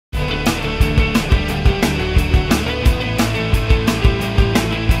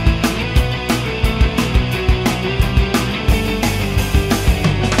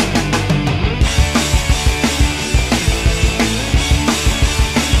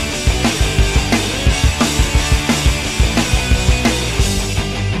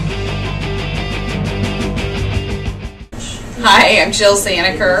Hi, I'm Jill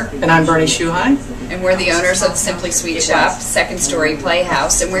Zaniker. And I'm Bernie Shuhai. And we're the owners of Simply Sweet Shop, second story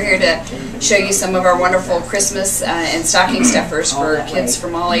playhouse. And we're here to show you some of our wonderful Christmas and stocking stuffers for kids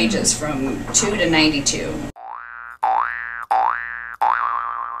from all ages, from 2 to 92.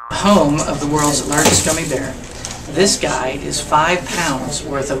 Home of the world's largest gummy bear. This guy is 5 pounds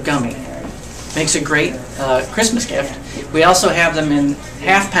worth of gummy. Makes a great Christmas gift. We also have them in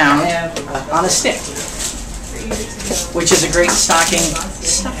 ½ pound on a stick, which is a great stocking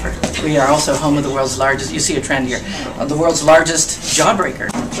stuffer. We are also home of the world's largest, you see a trend here, the world's largest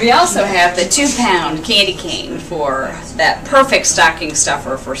jawbreaker. We also have the 2-pound candy cane for that perfect stocking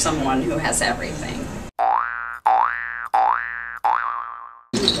stuffer for someone who has everything.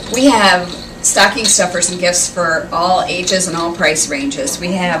 We have stocking stuffers and gifts for all ages and all price ranges.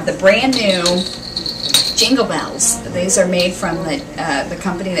 We have the brand new Jingle Bells. These are made from the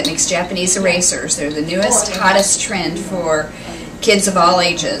company that makes Japanese erasers. They're the newest, hottest trend for kids of all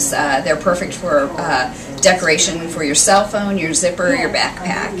ages. They're perfect for decoration for your cell phone, your zipper, your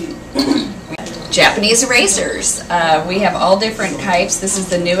backpack. Japanese erasers. We have all different types. This is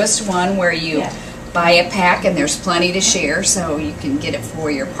the newest one where you buy a pack and there's plenty to share, so you can get it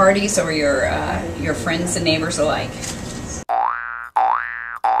for your parties or your friends and neighbors alike.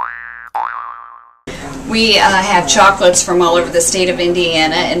 We have chocolates from all over the state of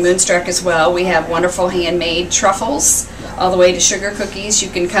Indiana and Moonstruck as well. We have wonderful handmade truffles all the way to sugar cookies. You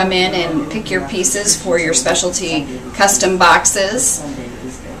can come in and pick your pieces for your specialty custom boxes.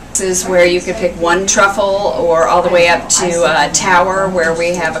 This is where you could pick one truffle or all the way up to a tower where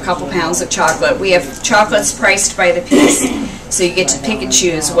we have a couple pounds of chocolate. We have chocolates priced by the piece, so you get to pick and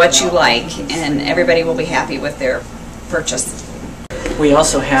choose what you like, and everybody will be happy with their purchase. We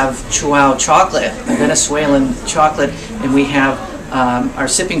also have Chihuahua chocolate, Venezuelan chocolate, and we have our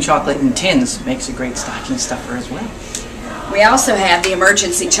sipping chocolate in tins. Makes a great stocking stuffer as well. We also have the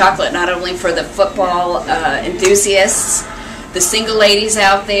emergency chocolate, not only for the football enthusiasts, the single ladies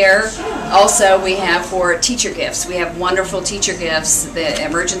out there. Also, we have for teacher gifts. We have wonderful teacher gifts, the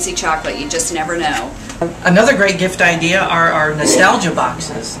emergency chocolate, you just never know. Another great gift idea are our nostalgia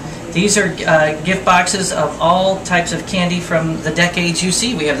boxes. These are gift boxes of all types of candy from the decades you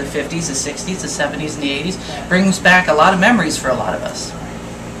see. We have the 50s, the 60s, the 70s, and the 80s. Brings back a lot of memories for a lot of us.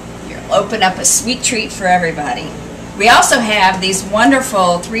 You'll open up a sweet treat for everybody. We also have these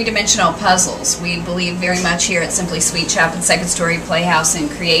wonderful three-dimensional puzzles. We believe very much here at Simply Sweet Shop and Second Story Playhouse in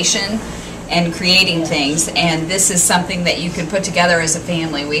creation and creating things, and this is something that you can put together as a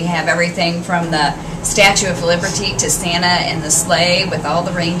family. We have everything from the Statue of Liberty to Santa and the sleigh with all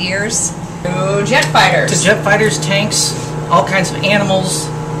the reindeers to jet fighters. To jet fighters, tanks, all kinds of animals,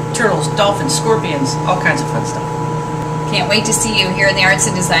 turtles, dolphins, scorpions, all kinds of fun stuff. Can't wait to see you here in the Arts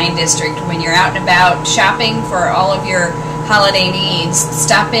and Design District when you're out and about shopping for all of your holiday needs.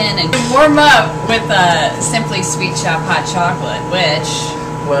 Stop in and warm up with Simply Sweet Shop Hot Chocolate, which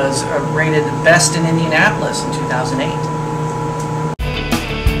was rated best in Indianapolis in 2008.